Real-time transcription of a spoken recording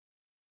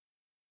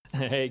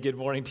Hey, good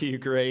morning to you,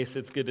 Grace.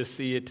 It's good to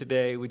see you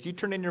today. Would you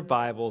turn in your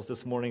Bibles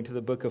this morning to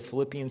the book of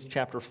Philippians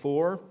chapter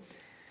 4?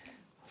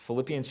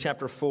 Philippians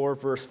chapter 4,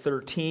 verse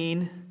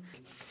 13.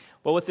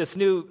 Well, with this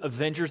new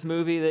Avengers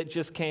movie that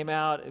just came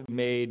out, it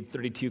made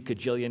 $32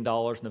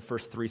 kajillion in the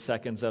first 3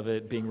 seconds of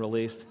it being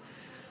released.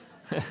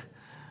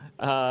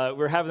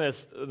 We're having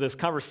this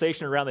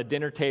conversation around the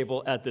dinner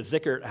table at the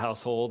Zickert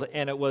household,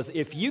 and it was,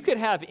 if you could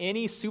have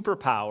any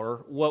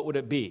superpower, what would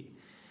it be?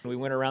 We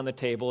went around the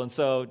table, and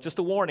so just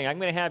a warning, I'm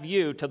going to have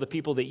you tell the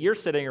people that you're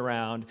sitting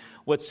around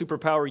what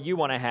superpower you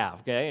want to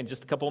have, okay, in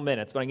just a couple of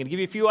minutes. But I'm going to give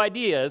you a few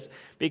ideas,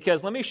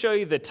 because let me show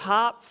you the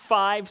top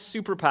 5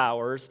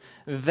 superpowers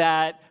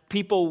that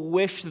people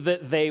wish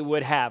that they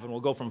would have. And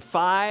we'll go from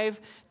 5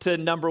 to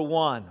number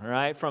 1, all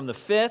right, from the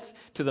 5th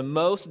to the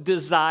most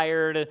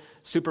desired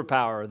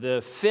superpower.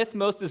 The 5th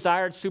most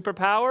desired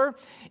superpower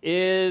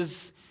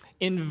is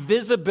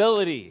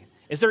invisibility.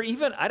 Is there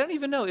even a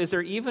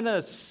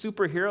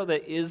superhero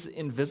that is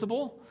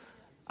invisible?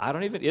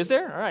 Is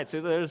there? All right,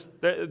 so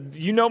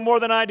you know more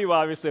than I do,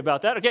 obviously,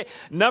 about that. Okay,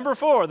 number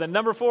 4, the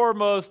number 4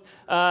 most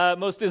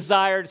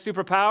desired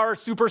superpower,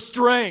 super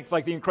strength,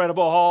 like the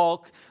Incredible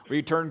Hulk, where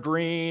you turn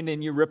green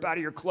and you rip out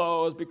of your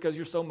clothes because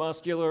you're so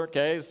muscular.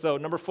 Okay, so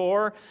number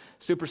 4,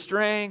 super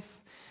strength.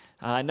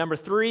 Number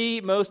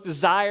 3, most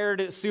desired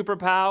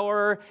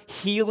superpower,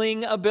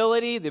 healing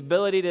ability, the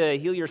ability to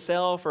heal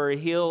yourself or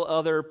heal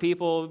other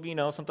people,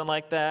 something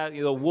like that.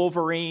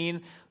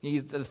 Wolverine,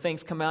 the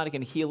things come out, he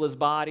can heal his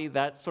body,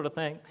 that sort of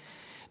thing.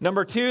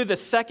 Number 2, the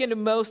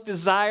second most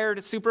desired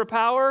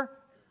superpower,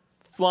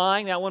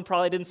 flying. That one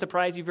probably didn't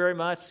surprise you very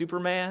much,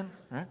 Superman.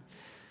 Right?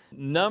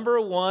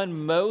 Number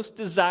 1 most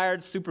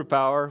desired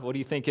superpower, what do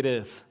you think it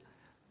is?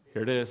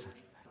 Here it is.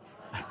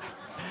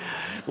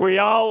 We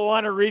all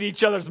want to read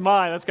each other's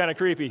mind. That's kind of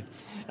creepy.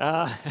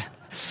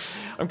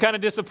 I'm kind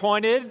of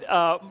disappointed.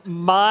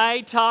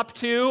 My top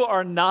 2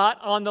 are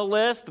not on the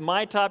list.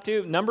 My top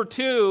 2. Number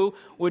 2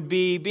 would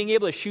be being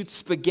able to shoot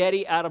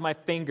spaghetti out of my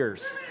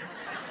fingers.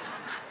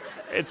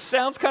 It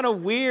sounds kind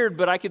of weird,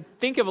 but I could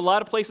think of a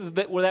lot of places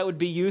where that would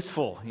be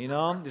useful,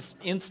 just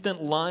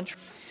instant lunch.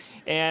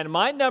 And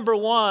my number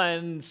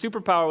 1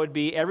 superpower would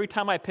be every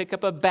time I pick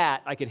up a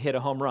bat, I could hit a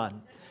home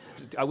run.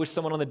 I wish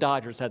someone on the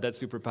Dodgers had that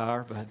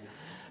superpower, but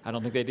I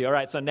don't think they do. All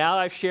right, so now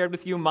I've shared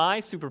with you my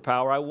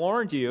superpower. I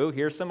warned you.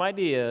 Here's some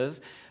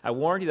ideas. I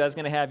warned you that I was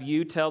going to have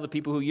you tell the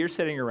people who you're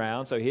sitting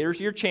around. So here's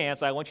your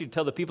chance. I want you to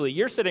tell the people that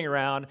you're sitting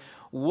around,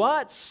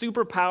 what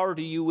superpower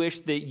do you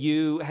wish that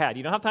you had?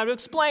 You don't have time to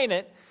explain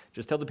it.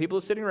 Just tell the people who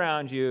are sitting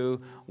around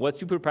you what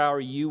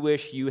superpower you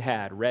wish you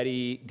had.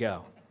 Ready,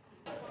 go.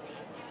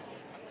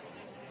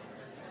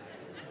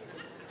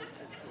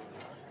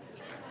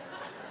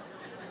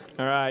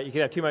 All right, you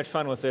could have too much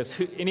fun with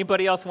this.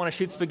 Anybody else want to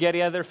shoot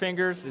spaghetti out of their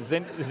fingers?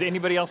 Does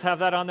anybody else have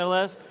that on their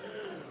list?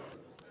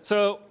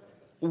 So,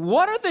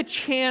 what are the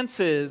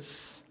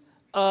chances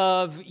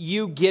of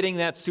you getting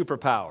that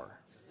superpower?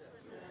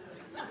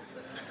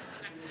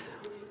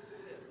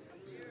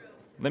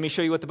 Let me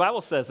show you what the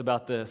Bible says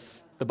about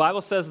this. The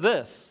Bible says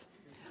this: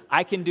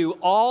 I can do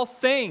all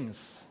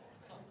things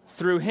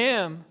through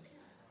him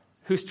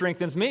who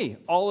strengthens me.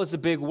 All is a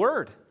big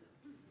word.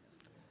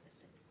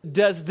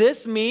 Does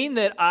this mean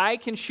that I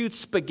can shoot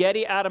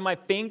spaghetti out of my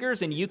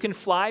fingers and you can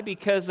fly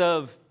because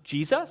of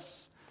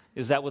Jesus?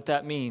 Is that what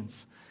that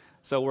means?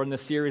 So we're in the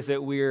series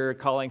that we're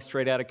calling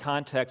Straight Out of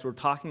Context. We're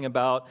talking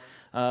about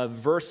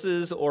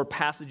verses or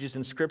passages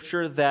in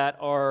Scripture that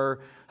are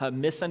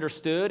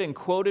misunderstood and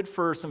quoted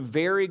for some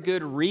very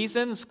good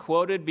reasons,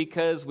 quoted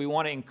because we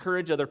want to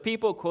encourage other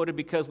people, quoted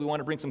because we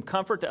want to bring some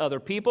comfort to other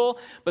people,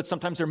 but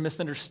sometimes they're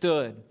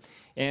misunderstood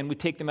and we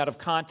take them out of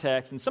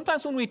context. And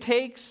sometimes when we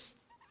take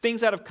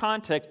things out of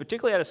context,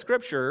 particularly out of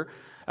Scripture,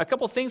 a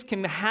couple things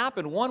can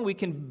happen. One, we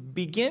can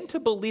begin to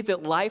believe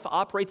that life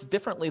operates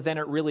differently than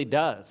it really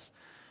does.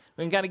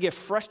 We can kind of get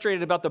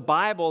frustrated about the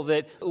Bible,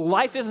 that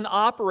life isn't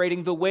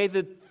operating the way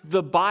that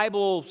the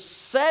Bible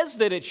says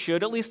that it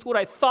should, at least what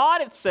I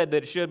thought it said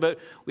that it should, but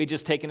we've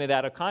just taken it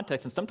out of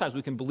context. And sometimes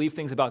we can believe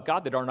things about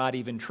God that are not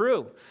even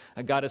true.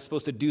 God is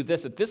supposed to do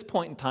this at this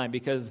point in time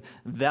because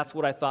that's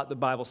what I thought the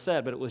Bible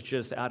said, but it was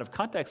just out of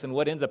context. And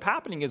what ends up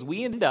happening is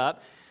we end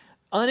up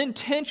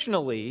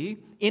unintentionally,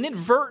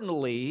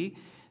 inadvertently,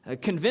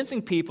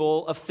 convincing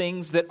people of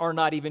things that are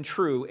not even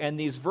true. And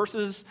these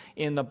verses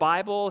in the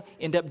Bible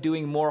end up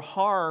doing more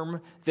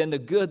harm than the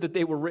good that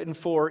they were written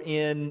for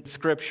in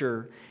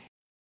Scripture.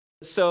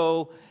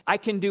 So I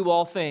can do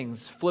all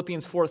things.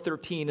 Philippians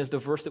 4:13 is the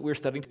verse that we're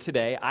studying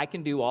today. I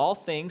can do all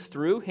things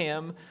through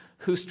him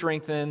who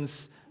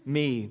strengthens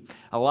me.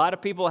 A lot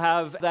of people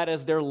have that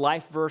as their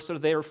life verse or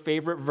their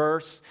favorite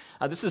verse.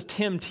 This is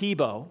Tim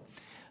Tebow.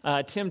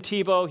 Tim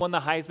Tebow won the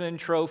Heisman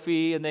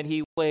Trophy, and then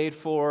he played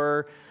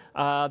for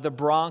the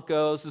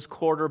Broncos as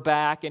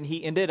quarterback, and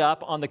he ended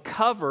up on the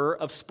cover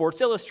of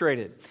Sports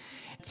Illustrated.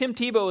 Tim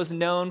Tebow is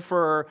known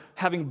for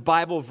having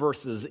Bible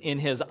verses in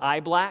his eye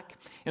black.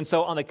 And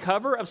so on the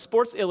cover of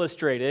Sports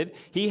Illustrated,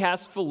 he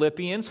has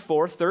Philippians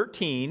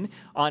 4:13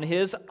 on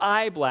his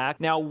eye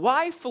black. Now,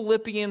 why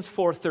Philippians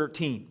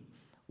 4:13?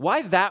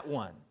 Why that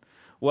one?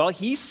 Well,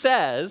 he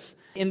says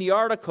in the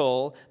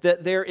article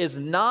that there is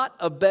not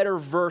a better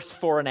verse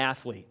for an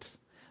athlete.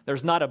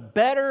 There's not a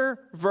better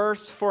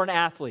verse for an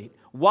athlete.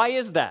 Why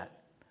is that?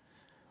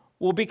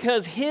 Well,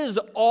 because his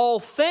all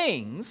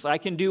things, I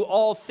can do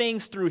all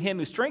things through him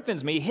who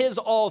strengthens me, his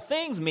all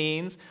things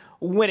means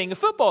winning a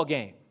football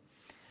game.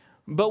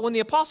 But when the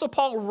Apostle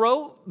Paul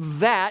wrote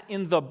that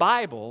in the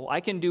Bible,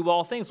 I can do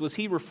all things, was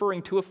he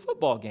referring to a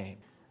football game?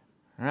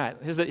 All right,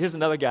 here's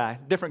another guy,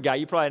 different guy.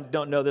 You probably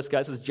don't know this guy.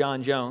 This is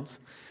John Jones.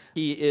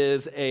 He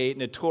is a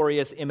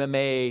notorious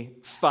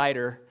MMA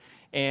fighter,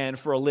 and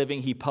for a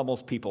living, he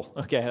pummels people.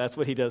 Okay, that's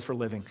what he does for a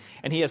living.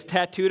 And he has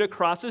tattooed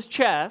across his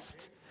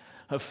chest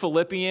of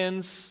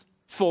Philippians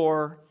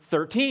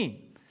 4:13.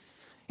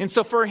 And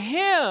so for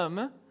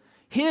him,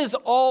 his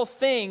all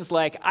things,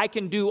 like I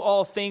can do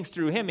all things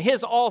through him,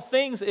 his all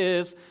things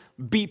is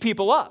beat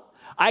people up.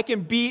 I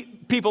can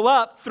beat people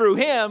up through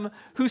him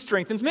who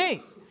strengthens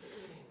me.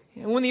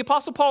 And when the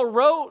Apostle Paul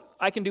wrote,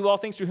 I can do all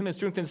things through him who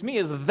strengthens me,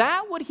 is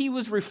that what he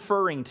was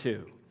referring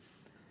to?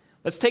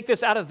 Let's take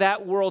this out of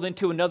that world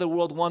into another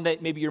world, one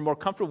that maybe you're more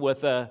comfortable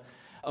with. A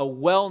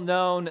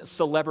well-known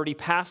celebrity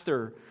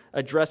pastor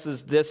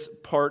addresses this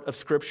part of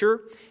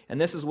Scripture.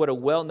 And this is what a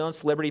well-known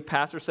celebrity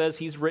pastor says.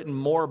 He's written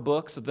more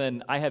books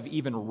than I have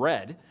even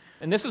read.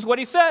 And this is what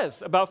he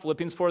says about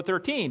Philippians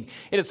 4:13.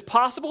 It is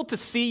possible to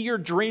see your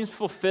dreams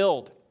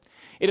fulfilled.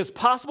 It is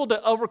possible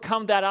to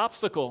overcome that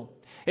obstacle.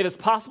 It is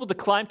possible to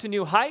climb to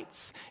new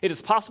heights. It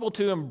is possible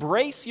to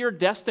embrace your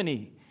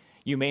destiny.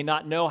 You may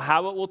not know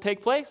how it will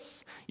take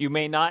place. You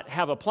may not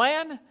have a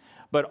plan.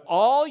 But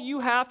all you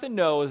have to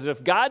know is that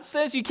if God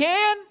says you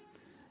can,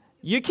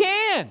 you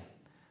can.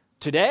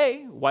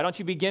 Today, why don't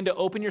you begin to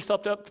open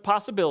yourself up to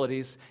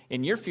possibilities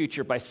in your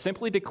future by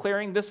simply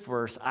declaring this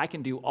verse, I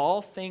can do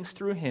all things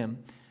through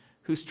him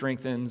who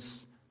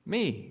strengthens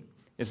me.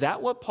 Is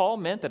that what Paul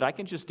meant, that I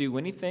can just do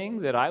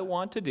anything that I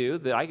want to do,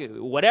 that I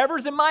can,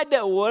 whatever's in my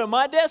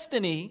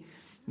destiny,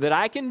 that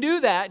I can do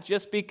that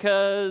just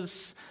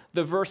because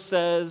the verse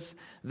says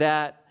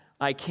that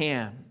I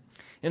can?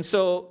 And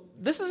so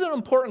this is an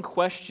important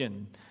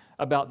question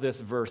about this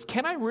verse.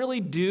 Can I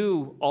really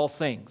do all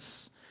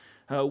things?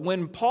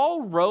 When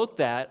Paul wrote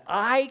that,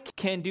 I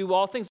can do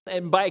all things,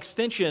 and by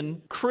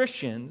extension,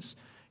 Christians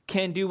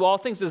can do all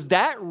things. Does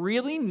that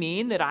really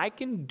mean that I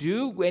can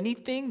do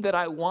anything that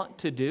I want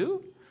to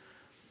do?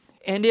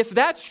 And if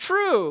that's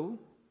true,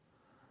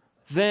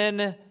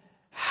 then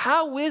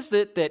how is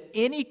it that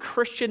any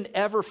Christian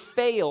ever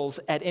fails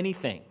at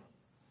anything?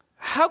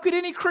 How could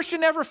any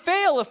Christian ever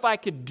fail if I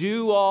could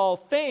do all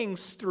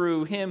things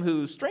through him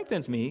who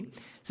strengthens me?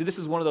 See, this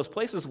is one of those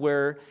places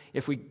where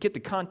if we get the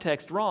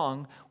context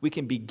wrong, we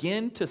can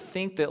begin to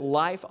think that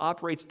life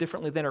operates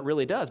differently than it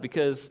really does,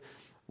 because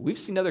we've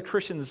seen other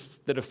Christians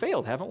that have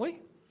failed, haven't we?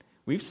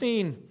 We've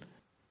seen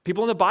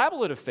people in the Bible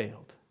that have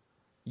failed.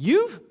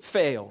 You've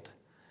failed.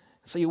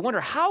 So you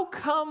wonder, how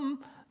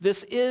come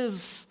this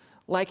is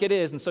like it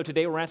is? And so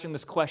today we're answering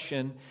this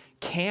question,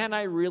 can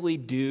I really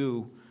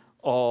do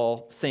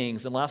all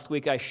things? And last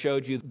week I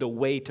showed you the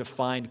way to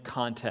find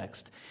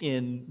context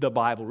in the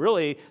Bible.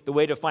 Really, the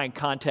way to find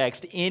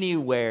context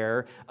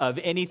anywhere of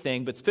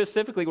anything, but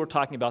specifically we're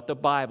talking about the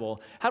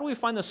Bible. How do we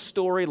find the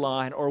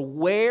storyline or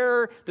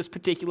where this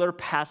particular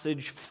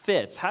passage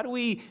fits? How do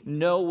we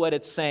know what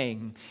it's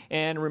saying?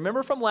 And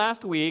remember from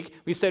last week,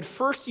 we said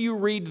first you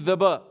read the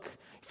book.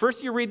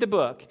 First, you read the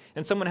book,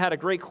 and someone had a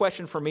great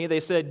question for me.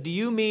 They said, do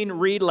you mean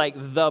read like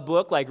the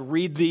book, like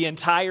read the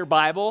entire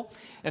Bible?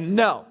 And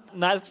no,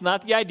 that's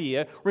not the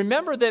idea.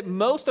 Remember that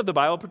most of the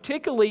Bible,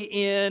 particularly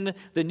in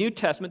the New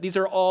Testament, these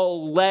are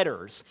all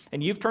letters.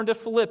 And you've turned to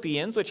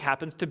Philippians, which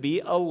happens to be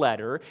a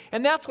letter.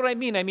 And that's what I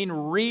mean. I mean,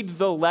 read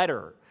the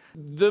letter.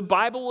 The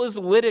Bible is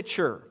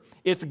literature.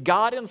 It's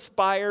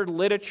God-inspired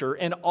literature,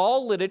 and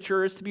all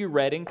literature is to be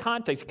read in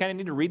context. You kind of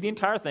need to read the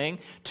entire thing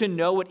to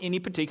know what any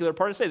particular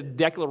part is saying. The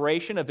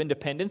Declaration of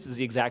Independence is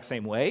the exact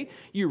same way.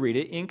 You read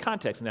it in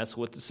context, and that's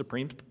what the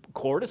Supreme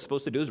Court is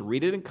supposed to do, is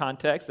read it in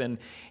context and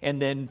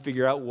then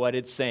figure out what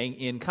it's saying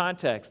in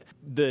context.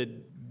 The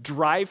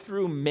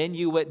drive-through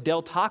menu at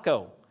Del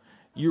Taco,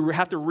 you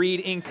have to read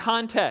in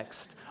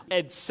context.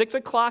 At 6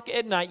 o'clock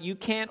at night, you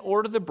can't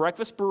order the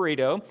breakfast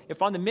burrito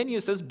if on the menu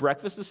it says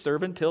breakfast is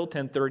served until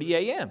 10:30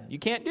 a.m. You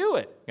can't do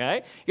it, okay?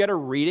 You got to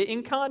read it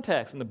in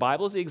context, and the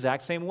Bible is the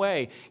exact same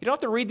way. You don't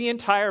have to read the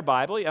entire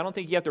Bible. I don't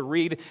think you have to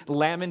read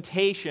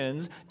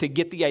Lamentations to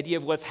get the idea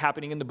of what's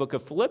happening in the book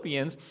of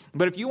Philippians,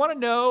 but if you want to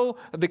know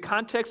the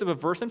context of a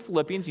verse in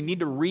Philippians, you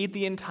need to read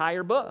the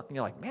entire book. And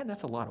you're like, man,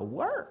 that's a lot of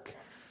work.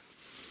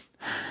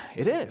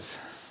 It is.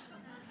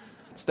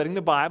 Studying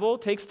the Bible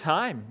takes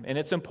time, and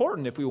it's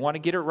important. If we want to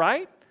get it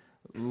right,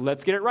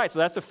 let's get it right. So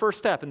that's the first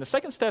step. And the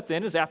second step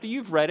then is after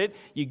you've read it,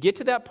 you get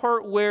to that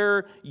part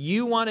where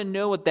you want to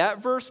know what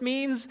that verse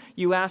means.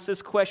 You ask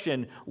this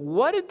question,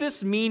 what did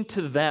this mean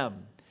to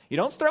them? You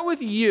don't start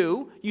with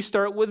you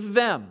start with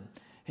them.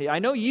 Hey, I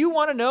know you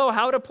want to know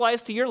how it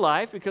applies to your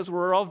life because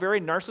we're all very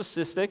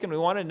narcissistic and we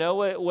want to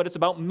know what it's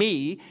about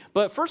me.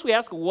 But first we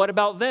ask, what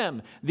about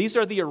them? These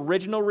are the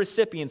original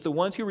recipients, the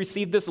ones who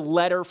received this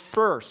letter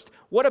first.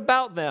 What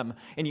about them?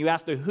 And you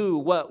ask the who,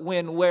 what,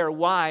 when, where,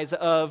 whys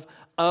of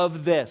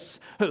this.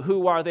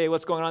 Who are they?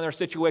 What's going on in their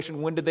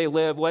situation? When did they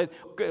live? What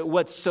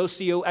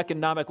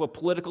socioeconomic, what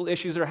political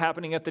issues are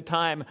happening at the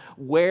time?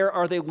 Where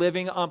are they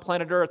living on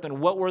planet Earth? And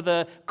what were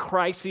the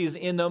crises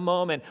in the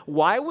moment?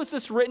 Why was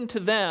this written to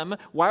them?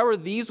 Why were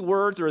these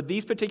words or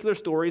these particular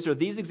stories or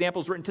these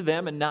examples written to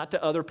them and not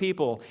to other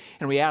people?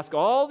 And we ask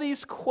all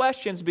these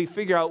questions to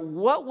figure out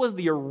what was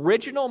the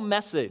original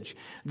message,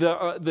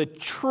 the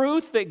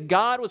truth that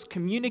God was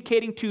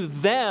communicating to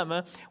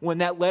them when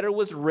that letter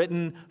was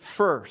written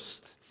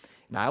first.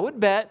 Now, I would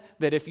bet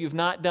that if you've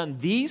not done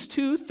these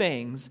two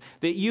things,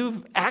 that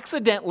you've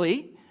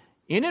accidentally,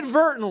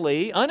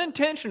 inadvertently,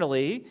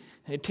 unintentionally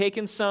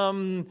taken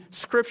some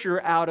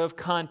scripture out of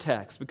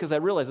context, because I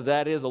realize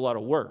that is a lot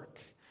of work.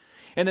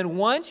 And then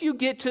once you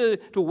get to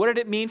what did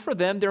it mean for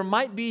them, there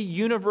might be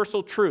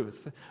universal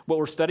truth. What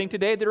we're studying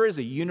today, there is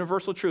a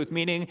universal truth,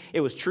 meaning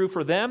it was true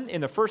for them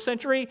in the first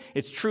century.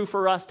 It's true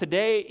for us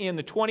today in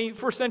the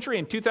 21st century,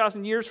 and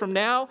 2,000 years from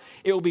now,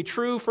 it will be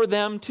true for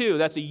them too.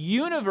 That's a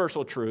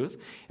universal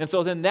truth. And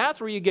so then that's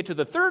where you get to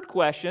the third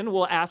question.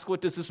 We'll ask, what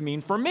does this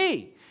mean for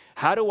me?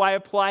 How do I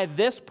apply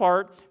this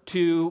part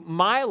to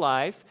my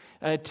life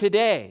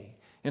today?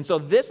 And so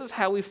this is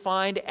how we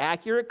find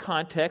accurate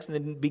context and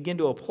then begin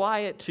to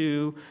apply it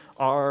to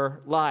our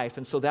life.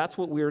 And so that's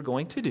what we're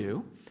going to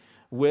do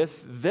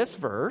with this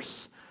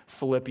verse,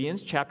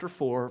 Philippians chapter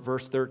 4,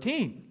 verse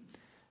 13.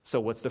 So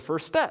what's the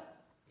first step?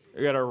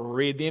 You've got to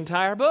read the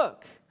entire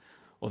book.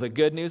 Well, the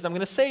good news, I'm going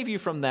to save you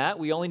from that.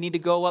 We only need to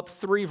go up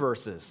 3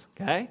 verses,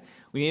 okay?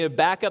 We need to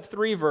back up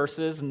 3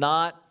 verses,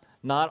 not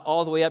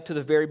all the way up to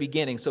the very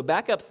beginning. So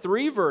back up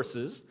 3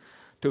 verses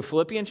to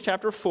Philippians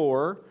chapter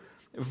 4,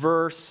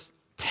 verse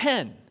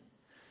 10.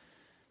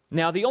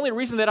 Now, the only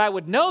reason that I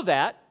would know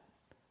that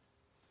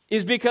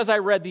is because I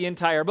read the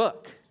entire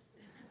book.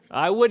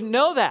 I wouldn't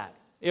know that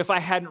if I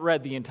hadn't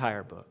read the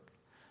entire book.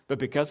 But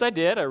because I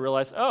did, I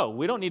realized,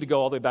 we don't need to go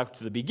all the way back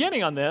to the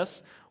beginning on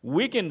this.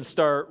 We can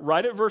start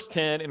right at verse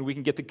 10 and we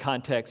can get the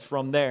context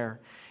from there.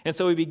 And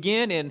so we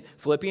begin in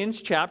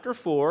Philippians chapter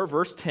 4,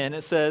 verse 10.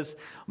 It says,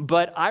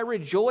 "But I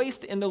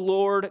rejoiced in the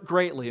Lord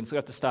greatly." And so we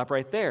have to stop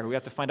right there. We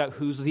have to find out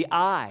who's the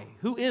I.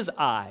 Who is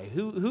I?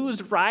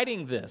 Who's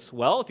writing this?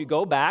 Well, if you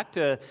go back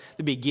to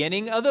the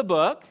beginning of the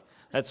book,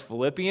 that's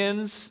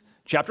Philippians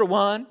chapter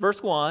 1,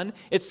 verse 1,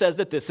 it says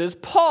that this is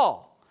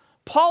Paul.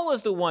 Paul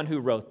is the one who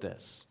wrote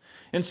this.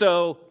 And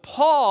so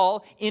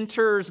Paul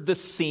enters the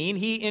scene.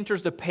 He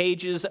enters the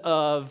pages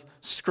of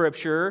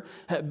Scripture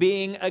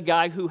being a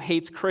guy who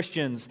hates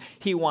Christians.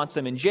 He wants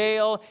them in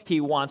jail.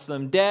 He wants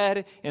them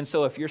dead. And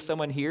so if you're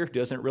someone here who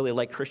doesn't really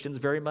like Christians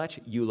very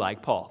much, you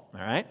like Paul, all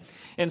right?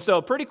 And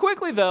so pretty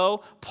quickly,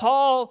 though,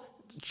 Paul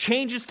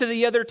changes to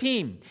the other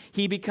team.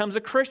 He becomes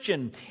a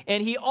Christian,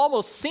 and he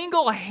almost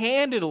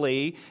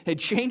single-handedly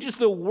changes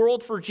the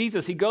world for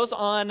Jesus. He goes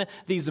on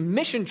these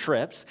mission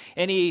trips,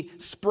 and he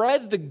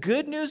spreads the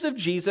good news of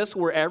Jesus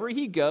wherever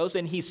he goes,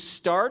 and he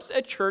starts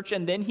a church,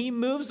 and then he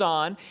moves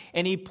on,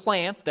 and he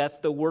plants, that's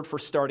the word for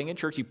starting a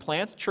church, he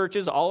plants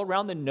churches all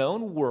around the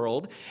known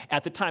world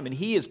at the time, and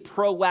he is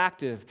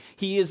proactive.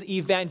 He is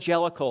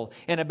evangelical,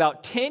 and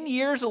about 10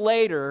 years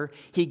later,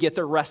 he gets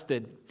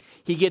arrested.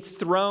 He gets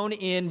thrown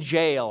in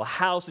jail,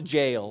 house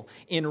jail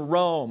in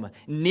Rome.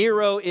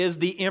 Nero is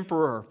the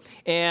emperor.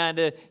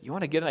 And you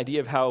want to get an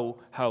idea of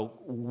how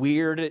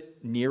weird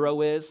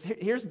Nero is?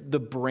 Here's the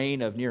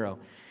brain of Nero.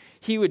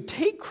 He would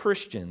take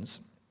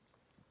Christians,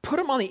 put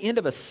them on the end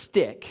of a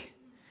stick,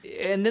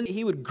 and then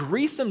he would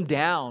grease them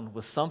down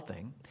with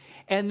something.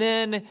 And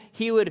then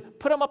he would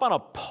put them up on a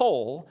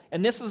pole,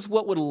 and this is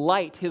what would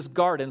light his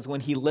gardens when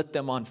he lit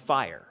them on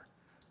fire.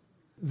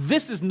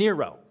 This is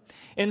Nero.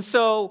 And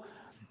so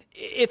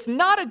it's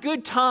not a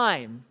good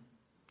time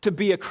to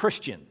be a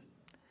Christian.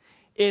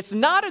 It's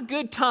not a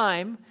good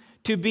time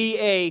to be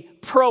a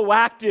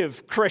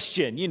proactive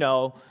Christian,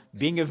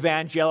 being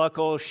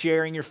evangelical,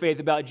 sharing your faith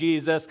about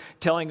Jesus,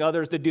 telling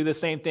others to do the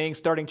same thing,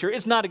 starting church.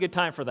 It's not a good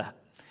time for that.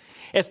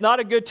 It's not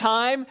a good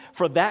time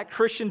for that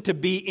Christian to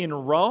be in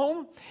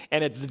Rome,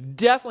 and it's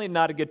definitely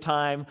not a good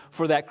time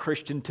for that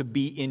Christian to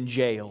be in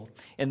jail.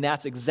 And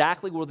that's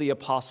exactly where the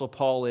Apostle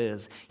Paul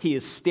is. He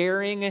is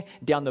staring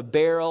down the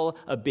barrel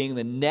of being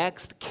the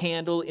next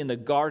candle in the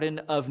garden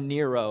of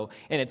Nero.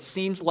 And it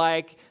seems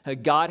like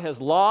God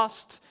has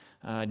lost,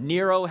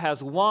 Nero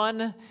has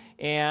won,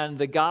 and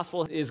the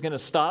gospel is going to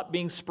stop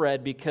being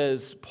spread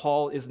because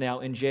Paul is now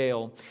in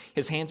jail.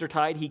 His hands are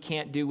tied. He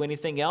can't do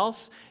anything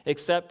else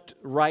except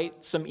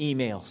write some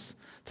emails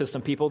to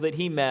some people that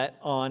he met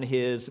on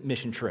his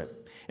mission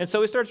trip. And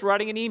so he starts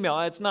writing an email.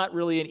 It's not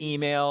really an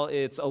email.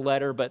 It's a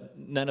letter, but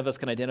none of us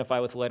can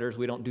identify with letters.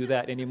 We don't do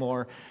that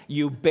anymore.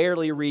 You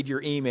barely read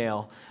your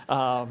email.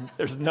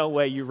 There's no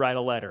way you write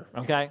a letter,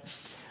 okay?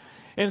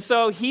 And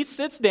so he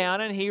sits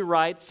down and he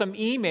writes some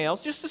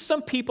emails just to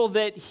some people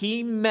that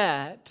he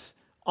met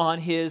on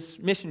his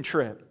mission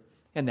trip.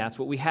 And that's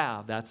what we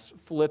have. That's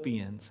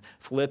Philippians.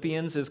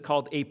 Philippians is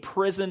called a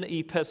prison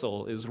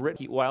epistle. It was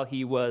written while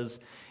he was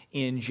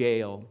in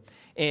jail.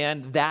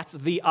 And that's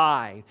the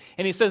I.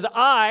 And he says,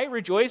 I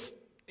rejoice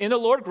in the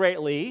Lord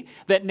greatly,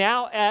 that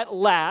now at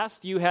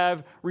last you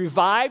have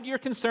revived your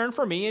concern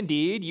for me.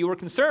 Indeed, you were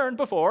concerned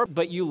before,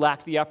 but you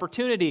lacked the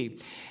opportunity.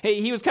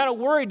 He was kind of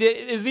worried.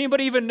 Does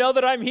anybody even know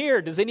that I'm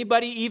here? Does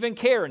anybody even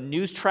care? And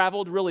news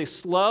traveled really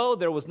slow.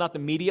 There was not the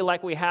media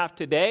like we have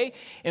today.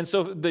 And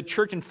so the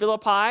church in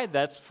Philippi,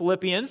 that's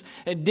Philippians,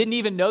 and didn't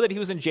even know that he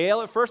was in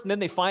jail at first. And then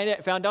they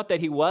found out that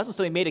he was. And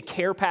so they made a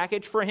care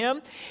package for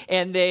him.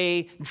 And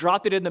they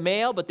dropped it in the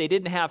mail, but they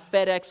didn't have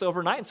FedEx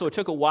overnight. And so it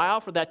took a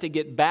while for that to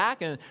get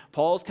back. And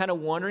Paul's kind of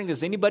wondering,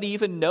 does anybody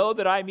even know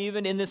that I'm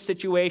even in this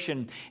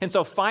situation? And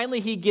so finally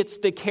he gets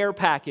the care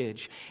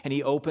package and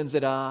he opens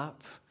it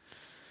up.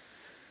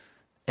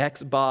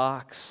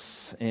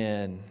 Xbox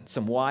and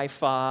some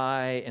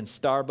Wi-Fi and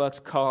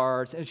Starbucks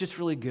cards. It was just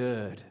really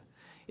good.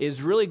 It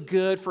was really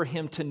good for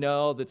him to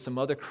know that some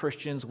other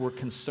Christians were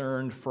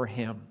concerned for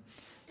him.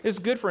 It was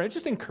good for him. It's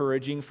just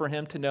encouraging for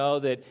him to know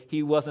that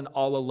he wasn't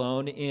all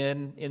alone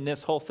in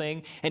this whole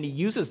thing. And he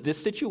uses this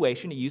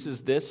situation, he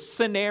uses this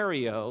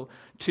scenario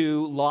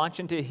to launch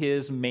into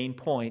his main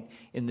point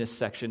in this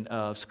section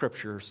of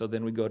Scripture. So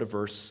then we go to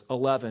verse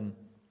 11.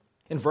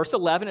 In verse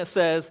 11 it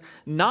says,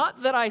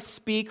 not that I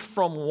speak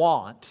from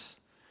want,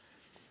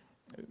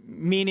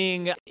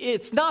 meaning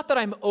it's not that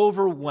I'm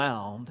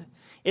overwhelmed.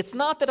 It's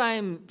not that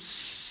I'm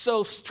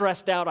so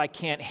stressed out I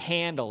can't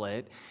handle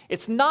it.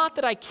 It's not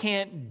that I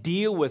can't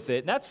deal with it.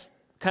 And that's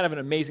kind of an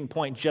amazing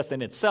point just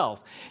in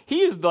itself. He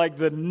is like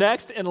the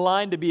next in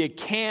line to be a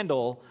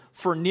candle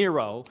for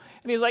Nero.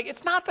 And he's like,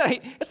 it's not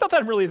that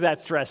I'm really that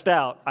stressed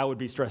out. I would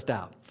be stressed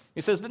out. He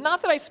says,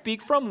 not that I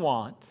speak from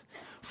want,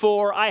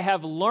 for I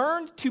have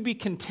learned to be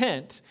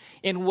content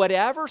in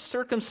whatever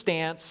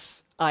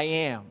circumstance I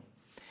am.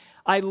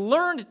 I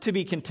learned to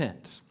be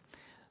content.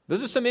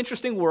 Those are some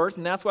interesting words,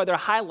 and that's why they're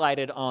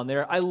highlighted on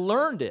there. I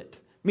learned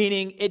it,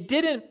 meaning it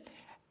didn't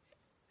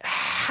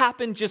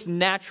happen just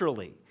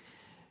naturally.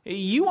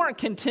 You aren't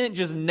content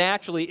just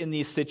naturally in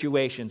these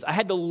situations. I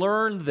had to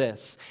learn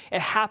this.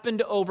 It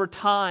happened over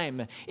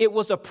time. It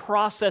was a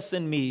process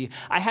in me.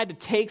 I had to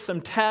take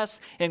some tests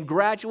and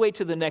graduate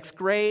to the next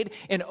grade,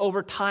 and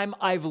over time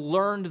I've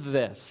learned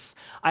this.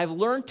 I've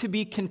learned to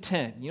be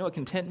content. You know what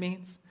content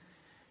means?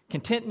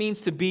 Content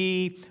means to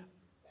be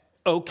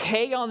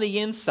okay on the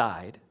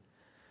inside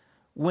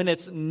when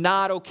it's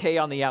not okay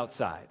on the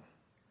outside.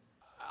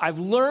 I've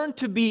learned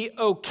to be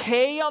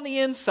okay on the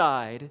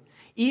inside,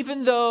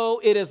 even though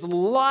it is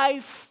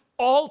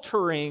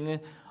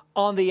life-altering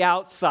on the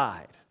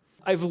outside.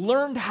 I've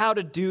learned how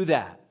to do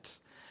that.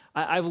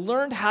 I've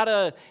learned how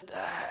to,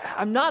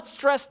 I'm not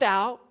stressed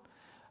out.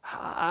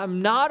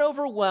 I'm not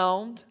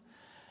overwhelmed.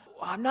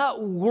 I'm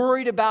not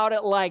worried about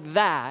it like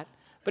that.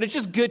 But it's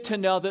just good to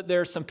know that there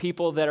are some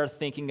people that are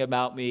thinking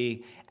about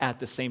me at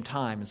the same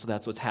time. And so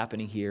that's what's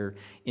happening here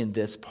in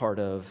this part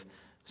of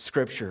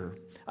Scripture.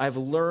 I've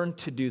learned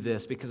to do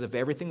this because of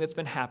everything that's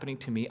been happening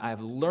to me.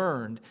 I've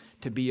learned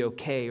to be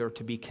okay or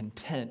to be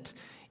content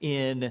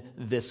in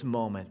this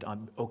moment.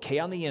 I'm okay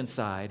on the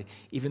inside,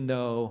 even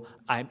though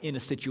I'm in a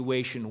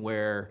situation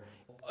where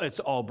it's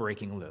all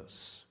breaking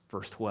loose.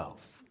 Verse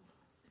 12.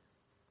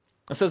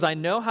 It says, I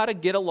know how to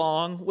get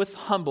along with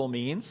humble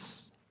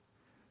means,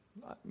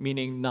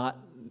 meaning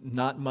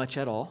not much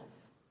at all.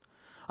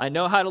 I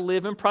know how to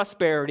live in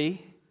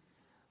prosperity,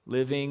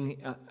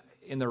 living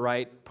in the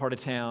right part of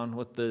town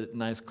with the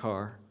nice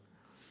car.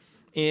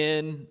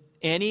 In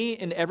any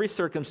and every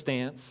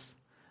circumstance,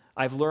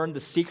 I've learned the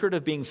secret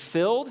of being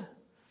filled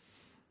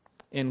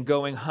and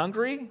going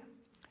hungry,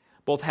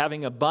 both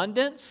having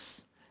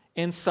abundance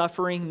and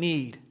suffering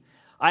need.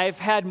 I've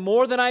had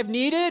more than I've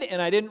needed, and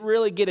I didn't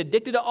really get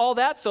addicted to all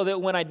that, so that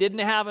when I didn't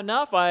have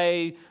enough,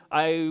 I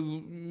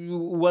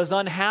was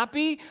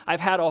unhappy.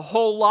 I've had a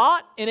whole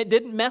lot, and it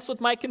didn't mess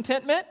with my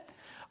contentment.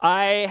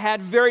 I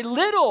had very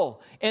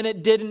little, and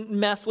it didn't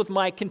mess with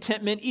my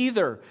contentment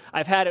either.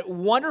 I've had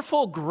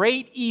wonderful,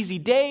 great, easy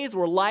days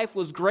where life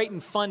was great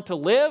and fun to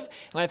live,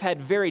 and I've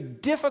had very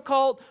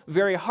difficult,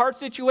 very hard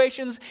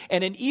situations,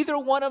 and in either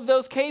one of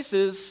those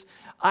cases,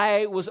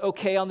 I was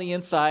okay on the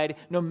inside,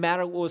 no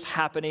matter what was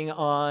happening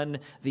on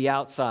the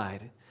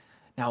outside.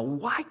 Now,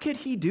 why could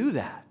he do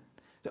that?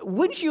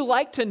 Wouldn't you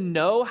like to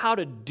know how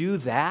to do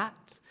that?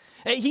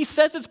 He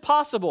says it's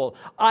possible.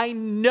 I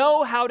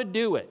know how to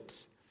do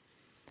it.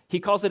 He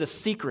calls it a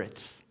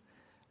secret.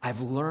 I've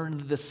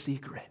learned the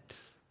secret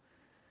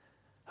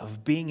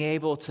of being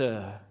able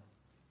to,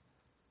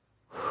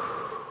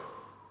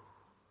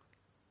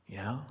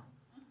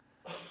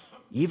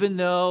 even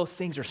though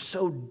things are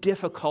so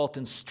difficult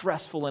and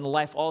stressful and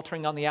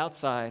life-altering on the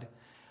outside,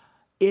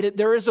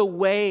 there is a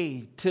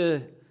way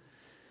to,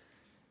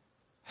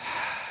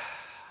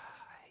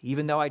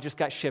 even though I just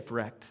got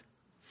shipwrecked,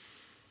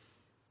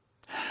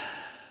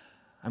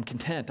 I'm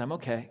content, I'm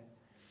okay.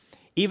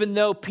 Even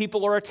though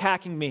people are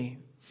attacking me,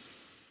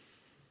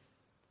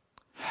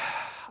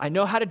 I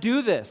know how to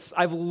do this.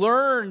 I've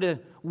learned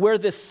where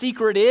the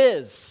secret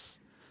is.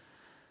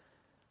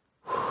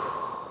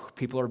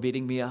 People are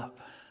beating me up.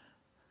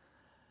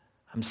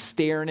 I'm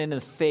staring in the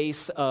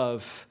face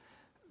of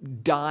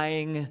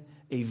dying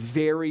a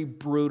very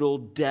brutal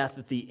death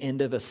at the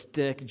end of a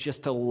stick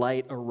just to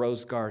light a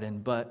rose garden.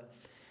 But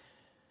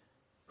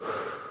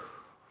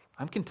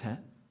I'm content.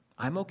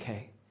 I'm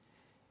okay.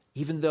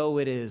 Even though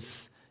it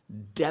is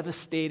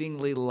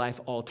devastatingly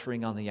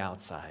life-altering on the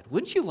outside.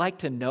 Wouldn't you like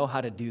to know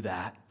how to do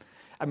that?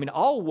 I mean,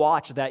 I'll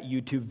watch that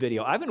YouTube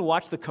video. I even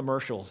watch the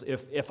commercials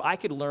if I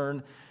could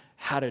learn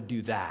how to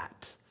do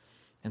that.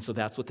 And so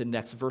that's what the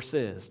next verse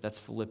is. That's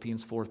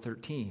Philippians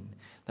 4:13.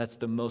 That's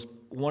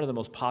one of the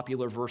most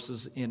popular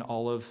verses in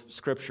all of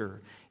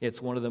Scripture.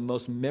 It's one of the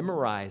most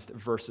memorized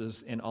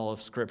verses in all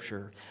of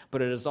Scripture.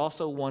 But it is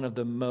also one of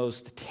the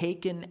most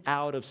taken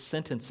out of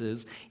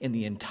sentences in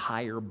the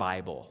entire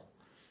Bible.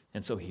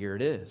 And so here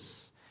it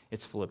is.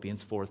 It's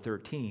Philippians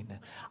 4:13.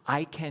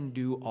 I can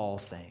do all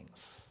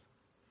things.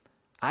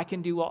 I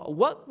can do all...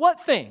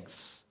 What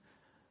things?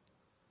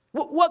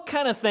 What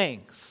kind of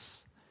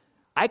things?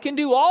 I can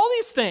do all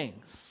these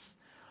things.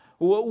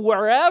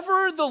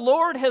 Wherever the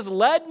Lord has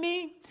led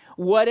me,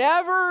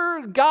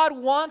 whatever God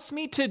wants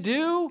me to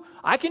do,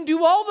 I can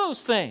do all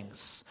those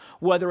things.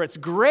 Whether it's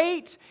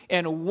great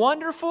and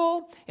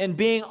wonderful and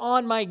being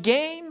on my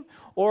game,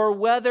 or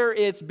whether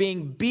it's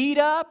being beat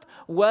up,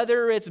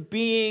 whether it's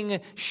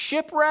being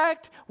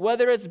shipwrecked,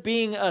 whether it's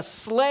being a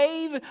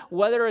slave,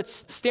 whether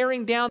it's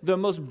staring down the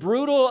most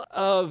brutal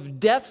of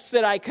deaths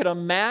that I could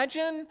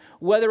imagine,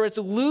 whether it's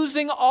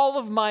losing all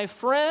of my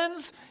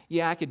friends,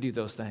 yeah, I could do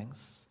those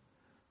things.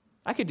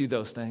 I could do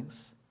those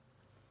things.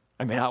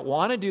 I may not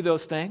want to do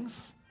those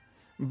things,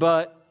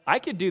 but I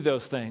could do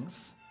those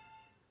things.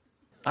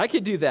 I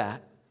could do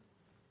that.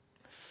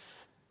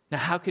 Now,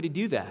 how could he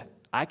do that?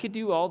 I could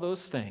do all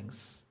those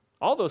things.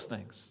 All those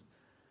things.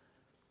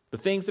 The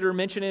things that are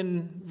mentioned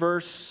in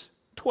verse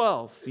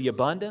 12, the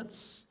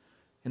abundance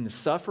and the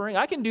suffering.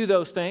 I can do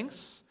those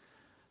things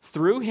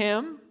through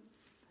him.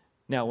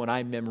 Now, when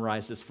I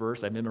memorized this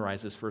verse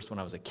when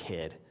I was a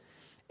kid,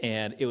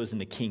 and it was in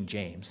the King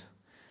James.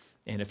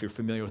 And if you're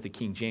familiar with the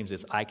King James,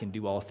 it's I can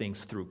do all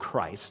things through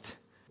Christ.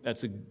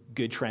 That's a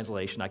good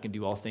translation. I can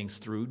do all things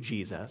through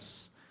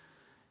Jesus.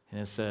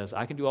 And it says,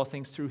 I can do all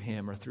things through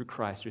him or through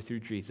Christ or through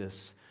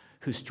Jesus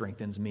who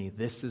strengthens me.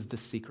 This is the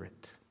secret.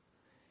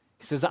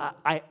 He says,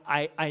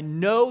 I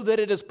know that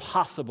it is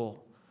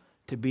possible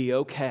to be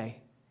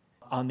okay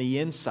on the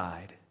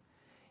inside.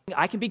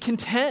 I can be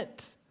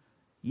content,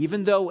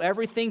 even though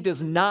everything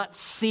does not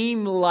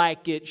seem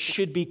like it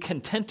should be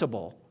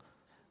contentable.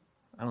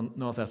 I don't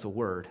know if that's a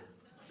word.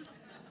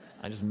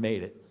 I just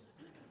made it.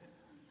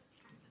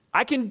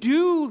 I can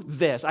do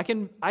this. I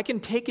can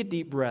take a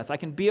deep breath. I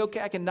can be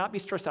okay. I can not be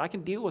stressed out. I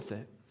can deal with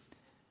it.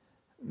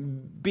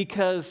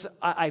 Because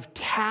I've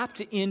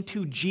tapped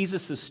into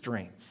Jesus'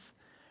 strength.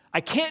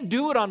 I can't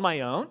do it on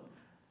my own,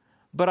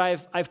 but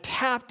I've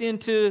tapped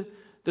into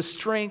the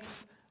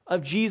strength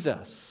of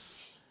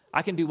Jesus.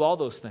 I can do all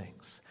those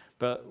things.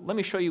 But let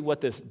me show you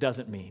what this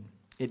doesn't mean.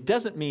 It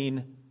doesn't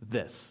mean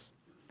this.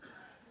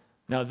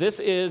 Now, this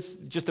is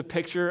just a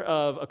picture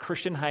of a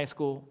Christian high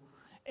school,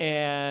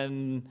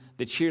 and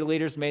the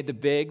cheerleaders made the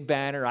big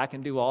banner, I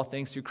can do all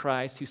things through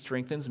Christ who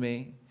strengthens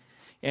me.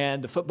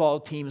 And the football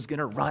team is going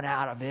to run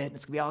out of it.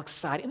 It's going to be all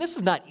exciting. And this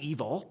is not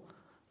evil.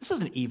 This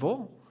isn't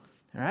evil,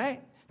 all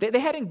right? They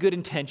had good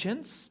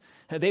intentions.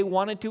 They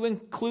wanted to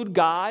include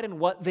God in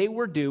what they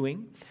were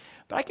doing.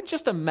 But I can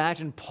just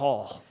imagine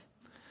Paul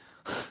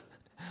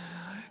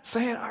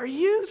saying, are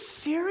you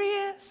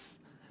serious?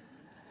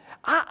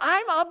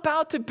 I'm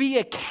about to be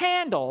a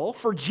candle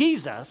for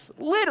Jesus,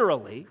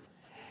 literally.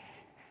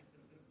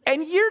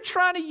 And you're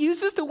trying to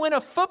use this to win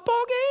a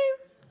football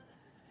game?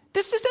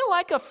 This isn't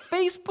like a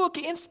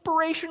Facebook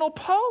inspirational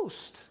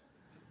post.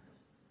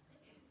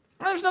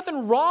 There's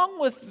nothing wrong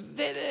with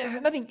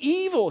nothing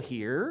evil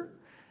here,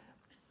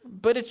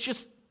 but it's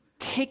just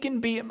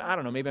taken I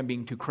don't know, maybe I'm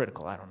being too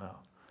critical, I don't know.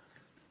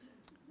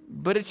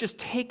 But it's just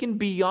taken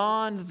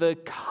beyond the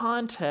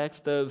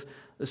context of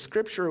the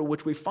scripture in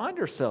which we find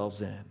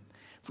ourselves in.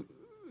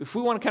 If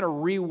we want to kind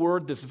of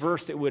reword this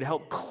verse that would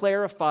help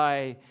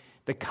clarify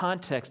the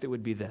context, it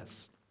would be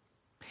this.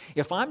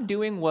 If I'm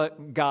doing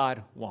what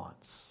God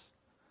wants,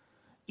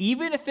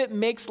 even if it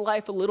makes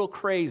life a little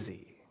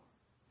crazy,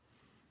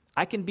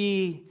 I can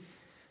be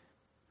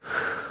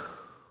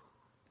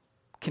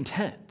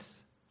content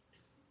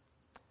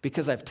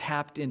because I've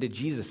tapped into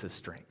Jesus'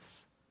 strength.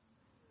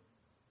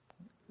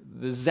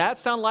 Does that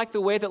sound like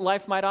the way that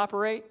life might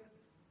operate?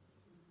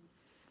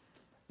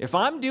 If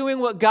I'm doing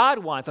what God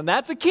wants, and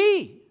that's the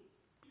key.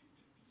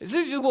 This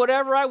is just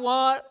whatever I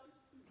want.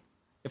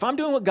 If I'm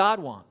doing what God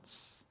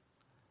wants,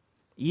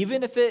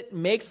 even if it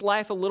makes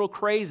life a little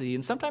crazy,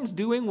 and sometimes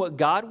doing what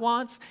God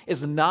wants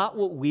is not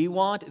what we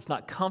want. It's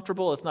not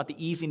comfortable. It's not the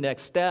easy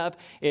next step.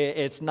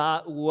 It's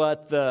not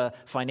what the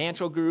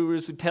financial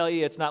gurus would tell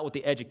you. It's not what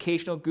the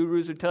educational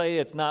gurus would tell you.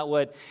 It's not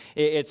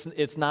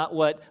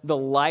what the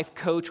life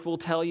coach will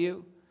tell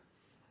you.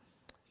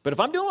 But if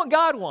I'm doing what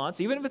God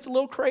wants, even if it's a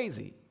little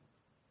crazy,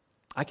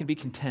 I can be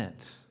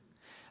content.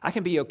 I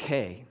can be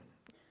okay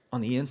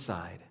on the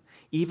inside,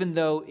 even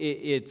though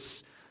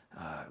it's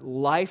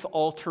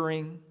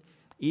life-altering,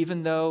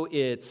 even though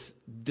it's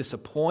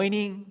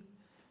disappointing,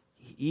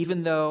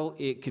 even though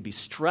it could be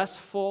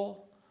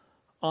stressful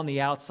on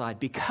the outside,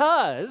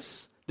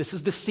 because this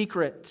is the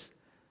secret.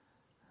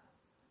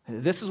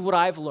 This is what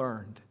I've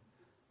learned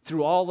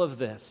through all of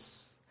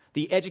this.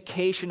 The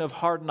education of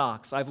hard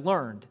knocks, I've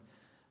learned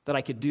that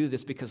I could do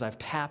this because I've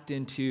tapped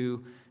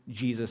into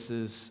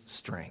Jesus'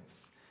 strength.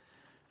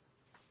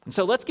 And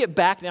so let's get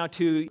back now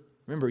to,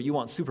 remember, you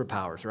want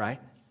superpowers, right?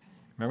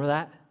 Remember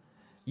that?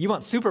 You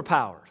want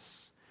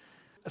superpowers.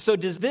 So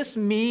does this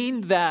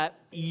mean that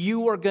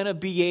you are going to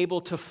be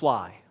able to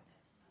fly?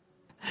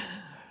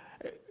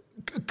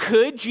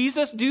 Could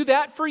Jesus do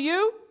that for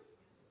you?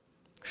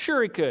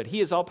 Sure he could.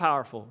 He is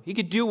all-powerful. He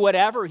could do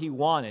whatever he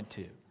wanted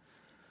to.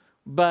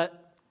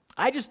 But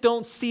I just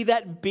don't see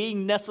that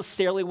being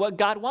necessarily what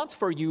God wants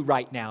for you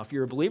right now. If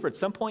you're a believer, at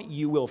some point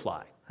you will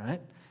fly,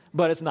 right?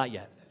 But it's not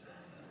yet.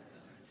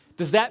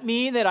 Does that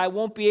mean that I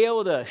won't be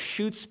able to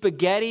shoot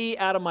spaghetti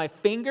out of my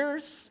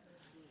fingers?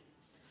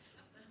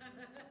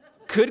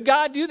 Could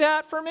God do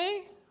that for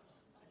me?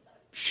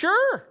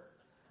 Sure.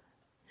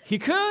 He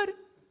could.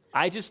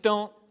 I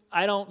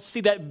don't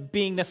see that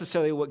being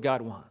necessarily what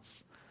God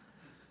wants.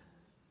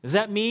 Does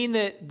that mean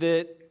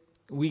that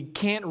we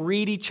can't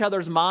read each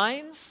other's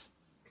minds?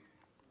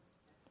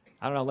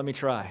 I don't know, let me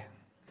try.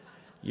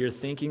 You're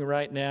thinking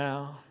right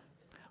now,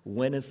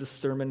 when is the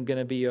sermon going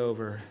to be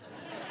over?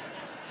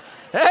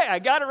 Hey, I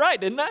got it right,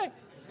 didn't I?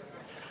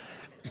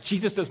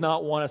 Jesus does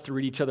not want us to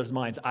read each other's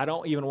minds. I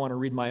don't even want to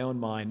read my own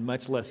mind,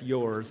 much less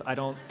yours. I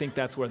don't think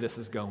that's where this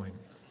is going.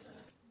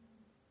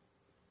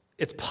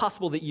 It's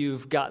possible that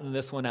you've gotten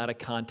this one out of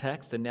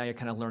context, and now you're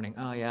kind of learning,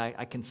 oh yeah,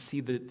 I can see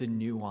the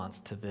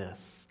nuance to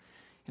this.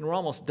 And we're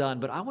almost done,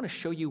 but I want to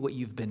show you what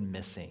you've been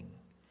missing.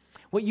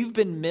 What you've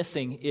been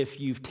missing if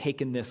you've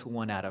taken this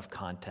one out of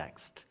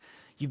context.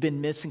 You've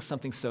been missing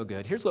something so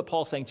good. Here's what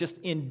Paul's saying, just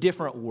in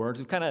different words.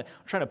 We're trying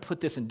to put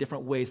this in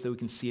different ways so we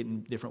can see it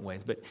in different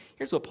ways. But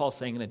here's what Paul's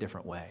saying in a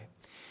different way.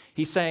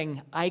 He's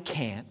saying, I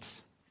can't,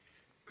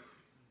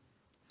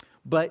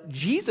 but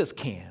Jesus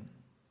can,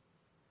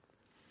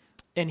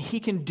 and he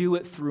can do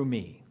it through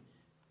me.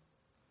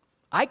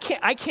 I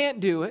can't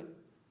do it,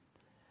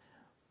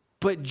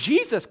 but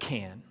Jesus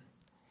can.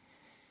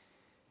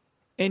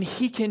 And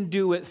he can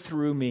do it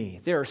through me.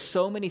 There are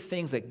so many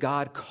things that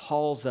God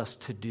calls us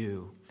to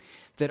do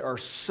that are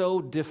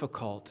so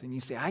difficult. And you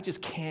say, I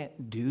just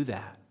can't do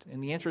that.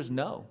 And the answer is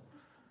no,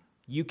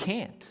 you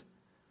can't.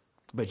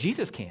 But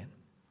Jesus can. And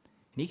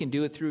he can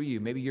do it through you.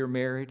 Maybe you're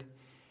married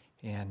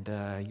and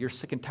you're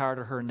sick and tired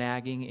of her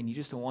nagging and you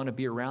just don't want to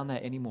be around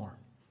that anymore.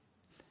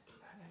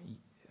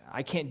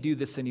 I can't do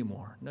this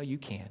anymore. No, you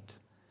can't.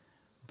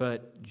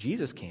 But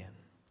Jesus can.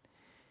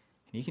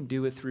 And he can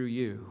do it through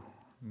you.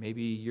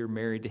 Maybe you're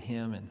married to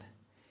him and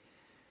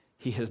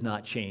he has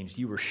not changed.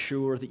 You were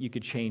sure that you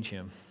could change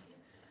him,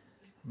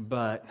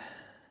 but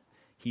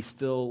he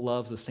still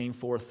loves the same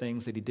four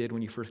things that he did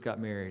when you first got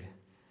married.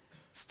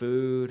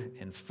 Food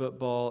and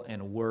football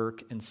and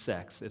work and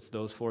sex. It's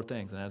those four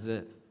things, and that's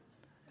it.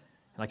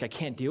 Like, I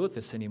can't deal with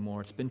this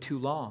anymore. It's been too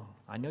long.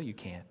 I know you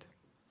can't,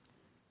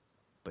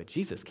 but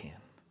Jesus can.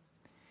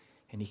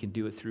 And he can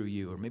do it through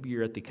you. Or maybe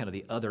you're at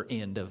the other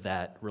end of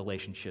that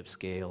relationship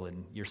scale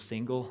and you're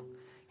single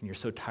and you're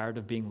so tired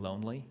of being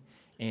lonely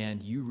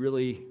and you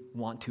really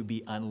want to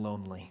be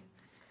unlonely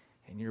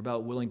and you're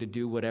about willing to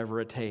do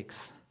whatever it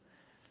takes.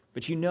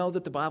 But you know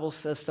that the Bible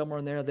says somewhere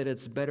in there that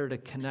it's better to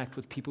connect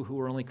with people who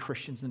are only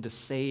Christians than to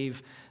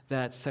save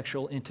that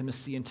sexual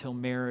intimacy until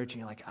marriage. And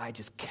you're like, I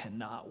just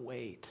cannot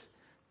wait.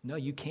 No,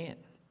 you can't.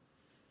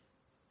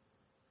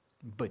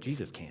 But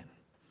Jesus can.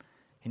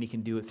 And he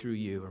can do it through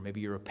you. Or maybe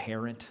you're a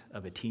parent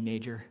of a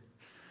teenager.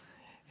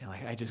 You're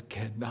like, I just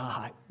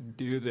cannot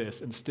do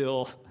this and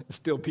still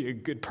be a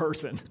good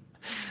person.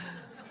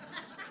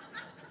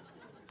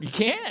 You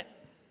can't.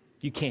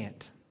 You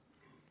can't.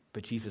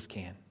 But Jesus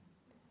can. And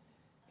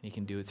he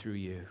can do it through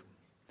you.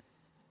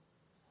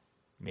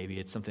 Maybe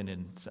it's something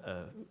in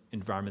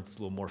environment that's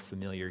a little more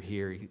familiar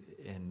here.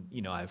 And,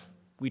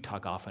 we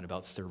talk often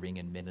about serving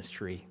in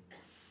ministry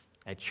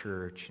at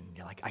church. And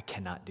you're like, I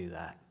cannot do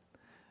that.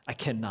 I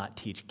cannot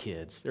teach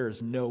kids. There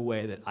is no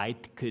way that I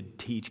could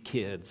teach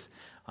kids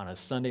on a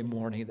Sunday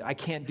morning. I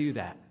can't do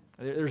that.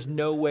 There's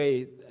no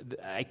way.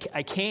 I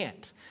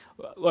can't.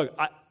 Look,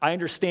 I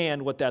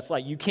understand what that's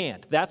like. You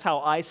can't. That's how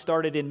I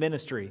started in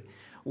ministry,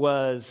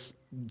 was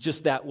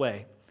just that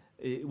way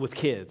with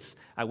kids.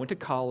 I went to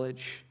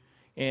college,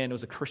 and it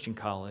was a Christian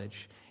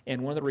college.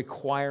 And one of the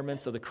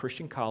requirements of the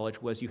Christian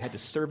college was you had to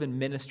serve in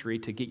ministry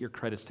to get your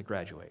credits to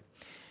graduate.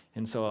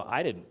 And so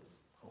I didn't.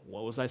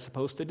 What was I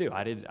supposed to do?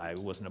 I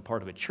wasn't a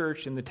part of a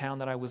church in the town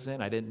that I was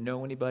in. I didn't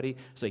know anybody.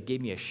 So they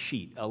gave me a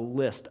sheet, a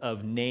list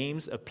of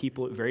names of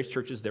people at various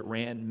churches that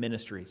ran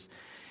ministries.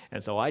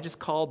 And so I just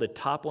called the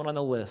top one on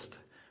the list.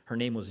 Her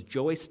name was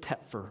Joyce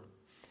Tepfer.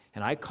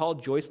 And I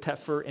called Joyce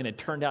Teffer, and it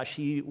turned out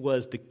she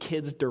was the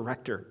kids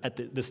director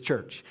at this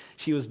church.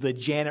 She was the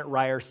Janet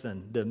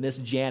Ryerson, the Miss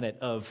Janet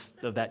of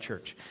that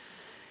church.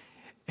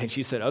 And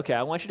she said, okay,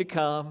 I want you to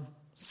come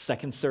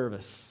second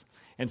service.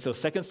 And so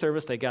second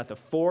service, they got the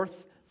 4th,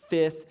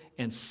 5th,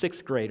 and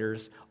 6th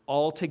graders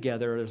all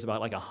together. There's about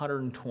like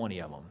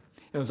 120 of them.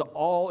 It was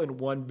all in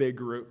one big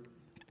group.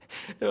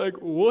 They're like,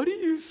 what do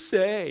you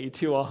say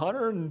to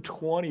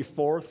 120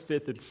 4th,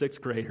 5th, and 6th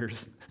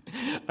graders?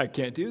 I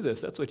can't do this.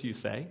 That's what you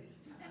say.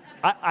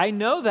 I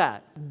know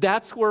that.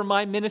 That's where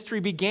my ministry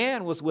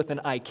began, was with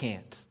an I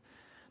can't.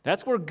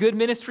 That's where good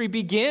ministry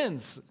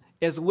begins,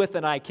 is with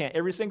an I can't.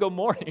 Every single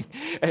morning,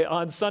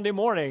 on Sunday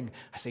morning,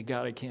 I say,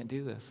 God, I can't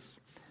do this.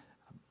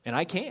 And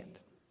I can't.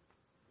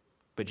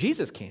 But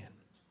Jesus can.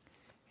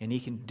 And he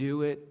can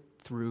do it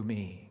through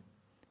me.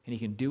 And he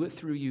can do it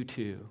through you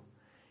too.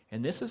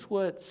 And this is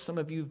what some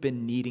of you have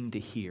been needing to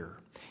hear.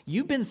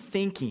 You've been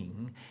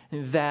thinking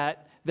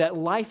that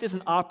life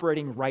isn't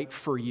operating right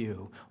for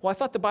you. Well, I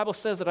thought the Bible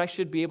says that I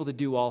should be able to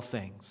do all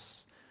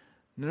things.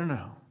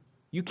 No.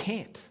 You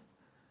can't.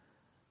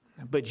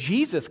 But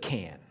Jesus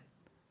can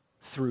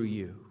through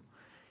you.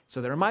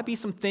 So there might be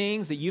some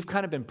things that you've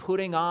kind of been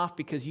putting off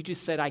because you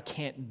just said, I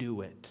can't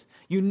do it.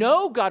 You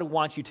know God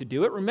wants you to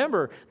do it.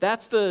 Remember,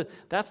 that's the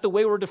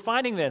way we're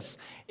defining this.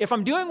 If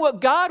I'm doing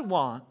what God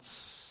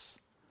wants,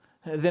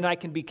 then I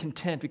can be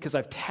content because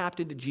I've tapped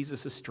into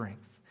Jesus'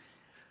 strength.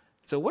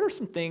 So what are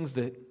some things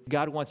that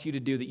God wants you to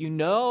do that you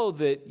know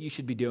that you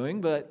should be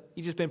doing, but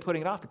you've just been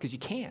putting it off because you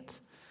can't?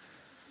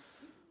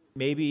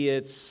 Maybe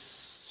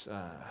it's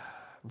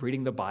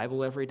reading the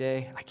Bible every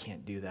day. I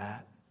can't do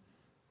that.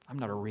 I'm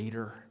not a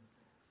reader.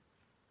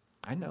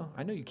 I know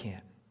you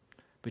can't.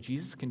 But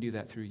Jesus can do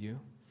that through you.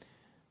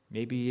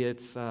 Maybe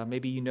it's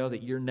maybe you know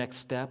that your next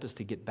step is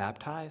to get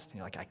baptized. And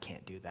you're like, I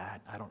can't do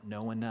that. I don't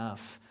know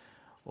enough.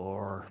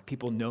 Or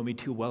people know me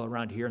too well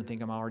around here and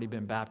think I'm already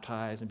been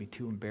baptized and be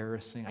too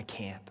embarrassing. I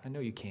can't. I know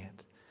you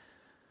can't.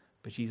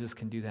 But Jesus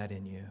can do that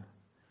in you.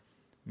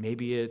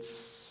 Maybe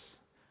it's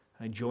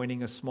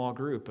joining a small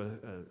group,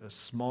 a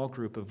small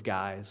group of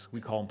guys.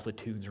 We call them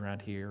platoons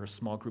around here. A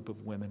small group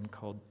of women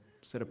called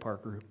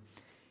set-apart group.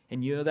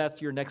 And you know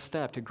that's your next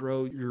step, to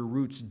grow your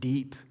roots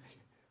deep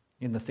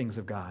in the things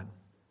of God.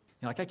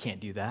 You're like, I can't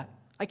do that.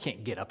 I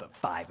can't get up at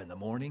 5 in the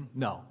morning.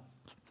 No,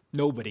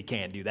 nobody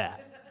can do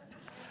that.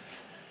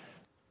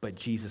 But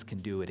Jesus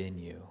can do it in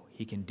you.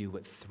 He can do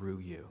it through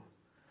you.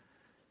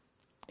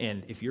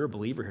 And if you're a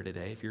believer here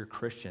today, if you're a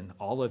Christian,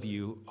 all of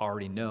you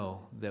already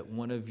know that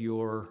one of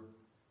your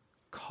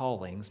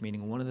callings,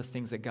 meaning one of the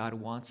things that God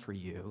wants for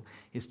you,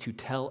 is to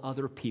tell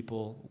other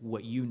people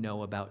what you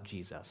know about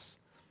Jesus.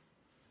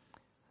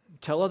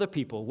 Tell other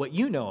people what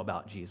you know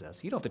about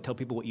Jesus. You don't have to tell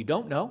people what you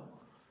don't know,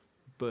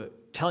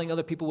 but telling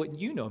other people what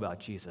you know about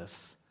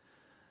Jesus.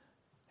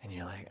 And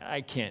you're like,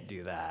 I can't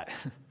do that.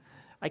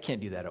 I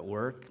can't do that at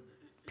work.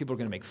 People are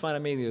going to make fun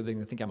of me. They're going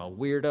to think I'm a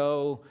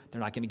weirdo.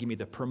 They're not going to give me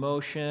the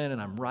promotion,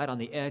 and I'm right on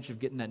the edge of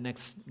getting that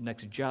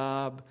next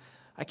job.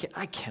 I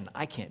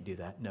can't do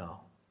that. No,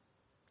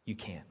 you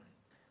can't.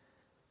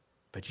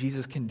 But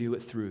Jesus can do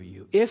it through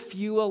you if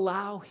you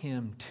allow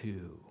him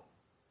to.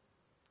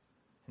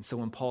 And so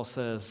when Paul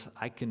says,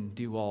 I can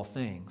do all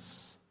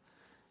things,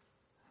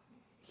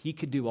 he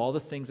could do all the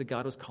things that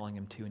God was calling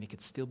him to, and he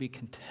could still be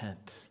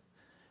content.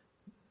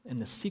 And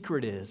the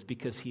secret is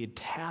because he had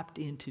tapped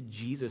into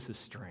Jesus'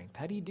 strength.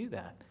 How do you do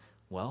that?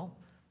 Well,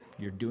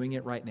 you're doing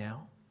it right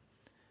now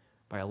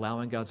by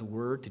allowing God's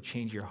word to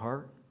change your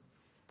heart,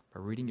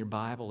 by reading your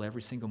Bible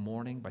every single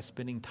morning, by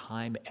spending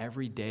time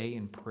every day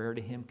in prayer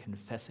to him,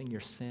 confessing your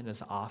sin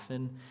as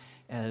often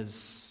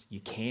as you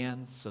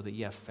can so that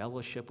you have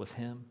fellowship with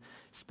him,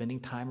 spending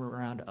time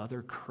around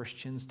other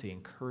Christians to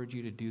encourage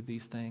you to do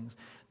these things.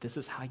 This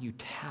is how you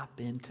tap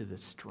into the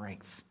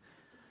strength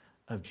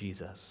of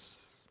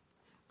Jesus.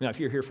 Now, if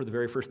you're here for the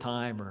very first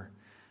time, or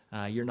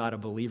you're not a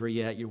believer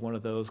yet, you're one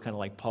of those kind of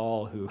like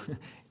Paul who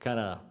kind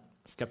of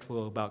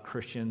skeptical about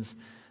Christians,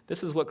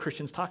 this is what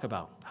Christians talk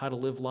about: how to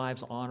live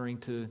lives honoring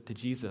to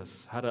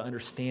Jesus, how to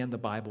understand the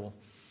Bible.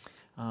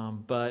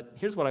 But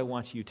here's what I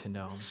want you to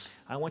know.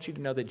 I want you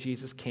to know that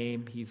Jesus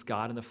came, he's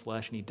God in the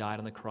flesh, and he died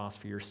on the cross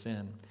for your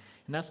sin.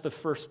 And that's the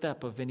first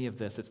step of any of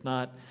this. It's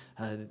not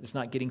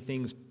getting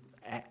things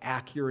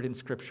accurate in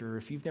Scripture.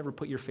 If you've never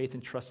put your faith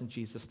and trust in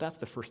Jesus, that's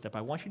the first step.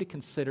 I want you to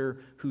consider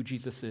who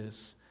Jesus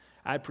is.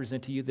 I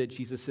present to you that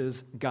Jesus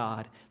is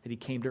God, that he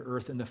came to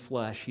earth in the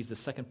flesh. He's the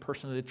second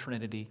person of the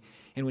Trinity.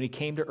 And when he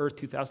came to earth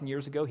 2,000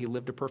 years ago, he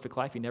lived a perfect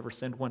life. He never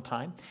sinned one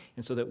time.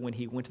 And so that when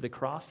he went to the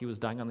cross, he was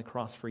dying on the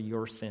cross for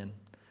your sin.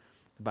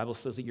 The Bible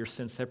says that your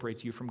sin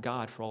separates you from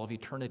God for all of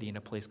eternity in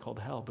a place called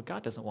hell. But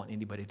God doesn't want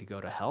anybody to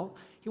go to hell.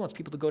 He wants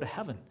people to go to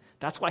heaven.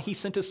 That's why he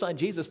sent his son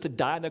Jesus to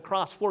die on the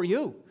cross for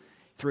you.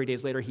 3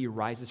 days later, he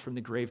rises from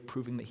the grave,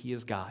 proving that he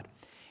is God,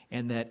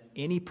 and that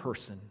any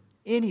person,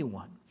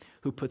 anyone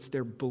who puts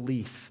their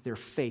belief, their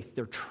faith,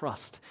 their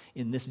trust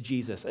in this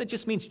Jesus, it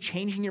just means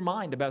changing your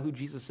mind about who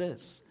Jesus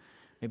is.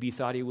 Maybe you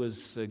thought he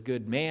was a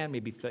good man.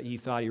 Maybe you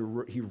thought he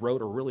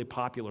wrote a really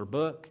popular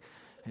book.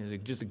 He's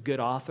just a good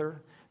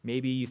author.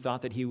 Maybe you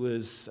thought that he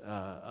was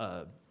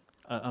a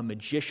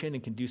magician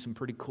and can do some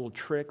pretty cool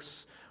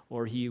tricks,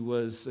 or he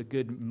was a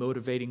good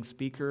motivating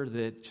speaker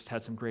that just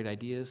had some great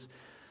ideas.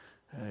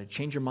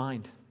 Change your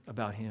mind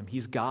about him.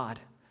 He's God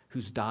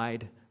who's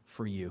died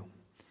for you.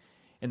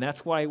 And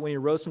that's why when he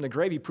rose from the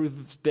grave, he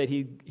proves that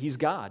he's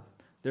God.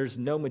 There's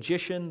no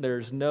magician,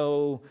 there's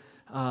no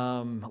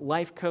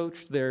life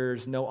coach,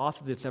 there's no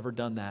author that's ever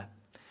done that.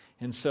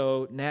 And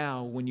so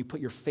now, when you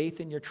put your faith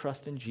and your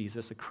trust in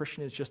Jesus, a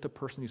Christian is just a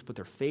person who's put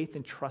their faith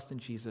and trust in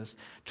Jesus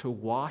to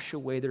wash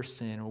away their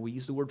sin, or we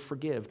use the word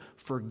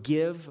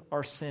forgive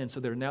our sin, so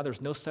now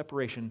there's no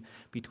separation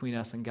between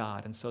us and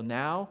God. And so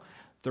now,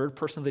 third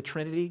person of the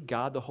Trinity,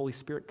 God the Holy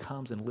Spirit,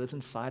 comes and lives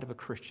inside of a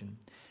Christian,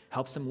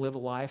 helps them live a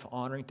life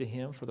honoring to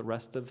him for the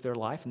rest of their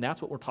life. And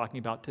that's what we're talking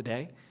about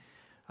today,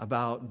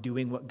 about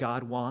doing what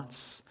God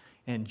wants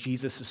and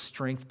Jesus'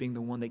 strength being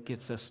the one that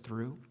gets us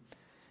through.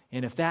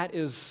 And if that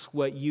is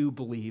what you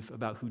believe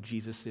about who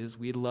Jesus is,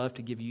 we'd love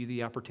to give you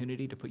the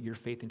opportunity to put your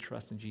faith and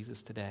trust in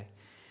Jesus today.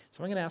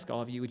 So I'm going to ask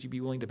all of you, would you be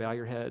willing to bow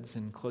your heads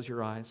and close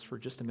your eyes for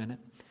just a minute?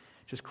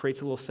 Just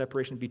creates a little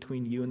separation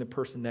between you and the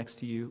person next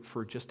to you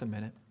for just a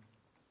minute.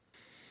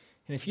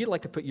 And if you'd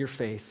like to put your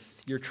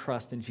faith, your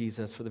trust in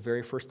Jesus for the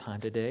very first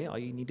time today, all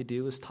you need to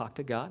do is talk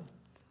to God.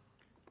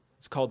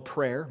 It's called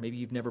prayer. Maybe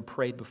you've never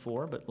prayed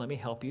before, but let me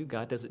help you.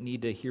 God doesn't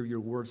need to hear your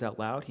words out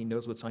loud. He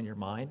knows what's on your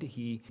mind.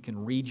 He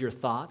can read your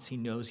thoughts. He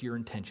knows your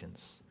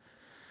intentions.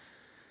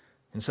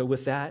 And so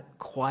with that,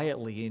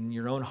 quietly in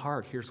your own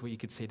heart, here's what you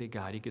could say to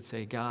God. You could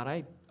say,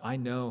 God, I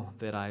know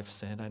that I've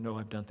sinned. I know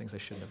I've done things I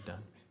shouldn't have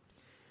done.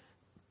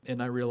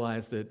 And I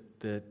realize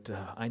that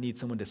I need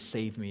someone to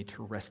save me,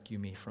 to rescue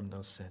me from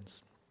those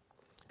sins.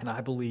 And I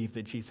believe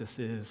that Jesus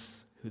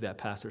is who that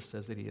pastor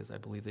says that he is. I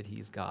believe that he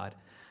is God.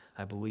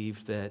 I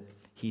believe that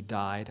he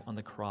died on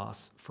the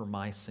cross for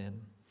my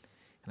sin.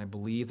 And I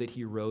believe that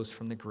he rose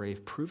from the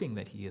grave, proving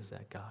that he is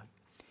that God.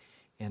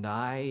 And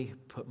I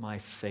put my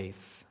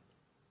faith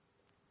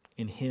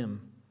in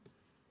him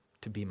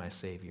to be my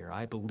Savior.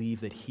 I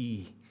believe that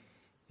he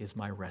is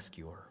my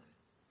rescuer.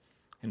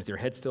 And with your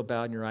head still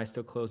bowed and your eyes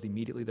still closed,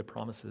 immediately the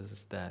promise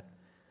is that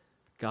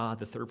God,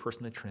 the third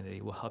person of the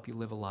Trinity, will help you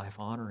live a life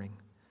honoring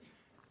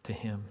to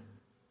him.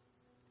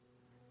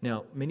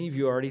 Now, many of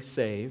you are already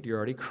saved, you're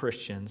already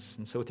Christians,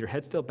 and so with your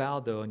head still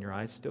bowed, though, and your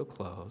eyes still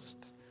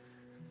closed,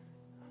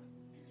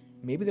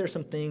 maybe there are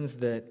some things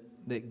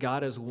that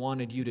God has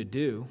wanted you to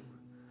do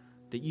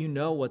that you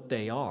know what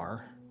they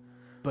are,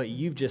 but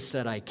you've just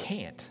said, I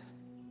can't.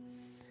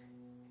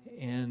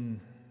 And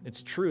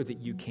it's true that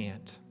you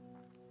can't.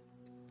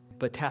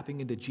 But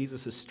tapping into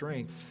Jesus'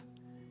 strength,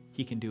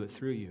 he can do it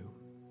through you.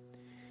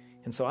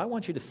 And so I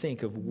want you to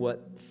think of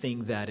what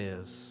thing that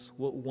is,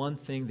 what one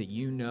thing that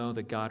you know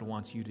that God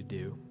wants you to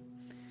do.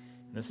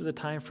 And this is a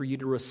time for you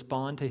to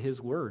respond to his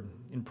word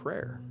in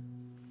prayer.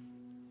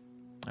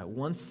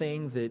 One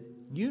thing that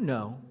you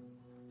know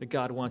that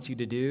God wants you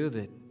to do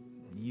that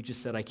you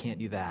just said, I can't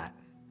do that.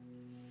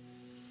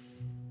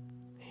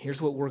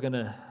 Here's what we're going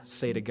to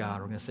say to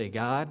God. We're going to say,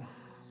 God,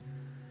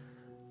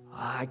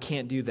 I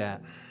can't do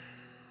that.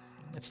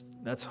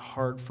 That's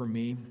hard for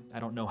me.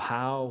 I don't know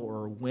how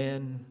or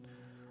when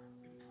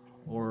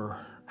or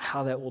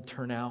how that will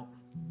turn out.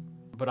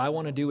 But I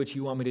want to do what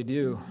you want me to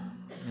do.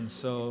 And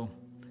so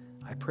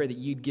I pray that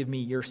you'd give me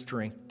your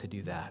strength to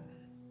do that.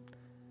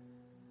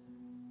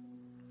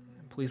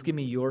 Please give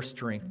me your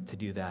strength to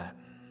do that.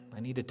 I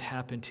need to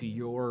tap into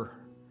your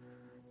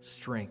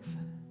strength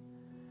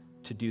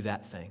to do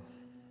that thing.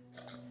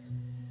 I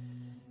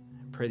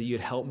pray that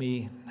you'd help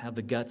me have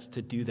the guts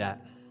to do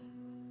that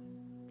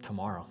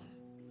tomorrow.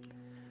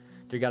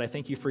 Dear God, I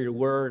thank you for your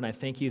word, and I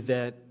thank you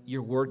that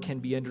your word can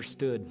be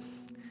understood.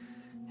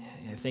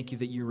 And I thank you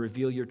that you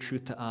reveal your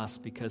truth to us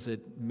because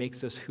it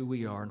makes us who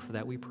we are, and for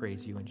that we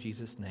praise you. In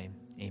Jesus' name,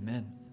 amen.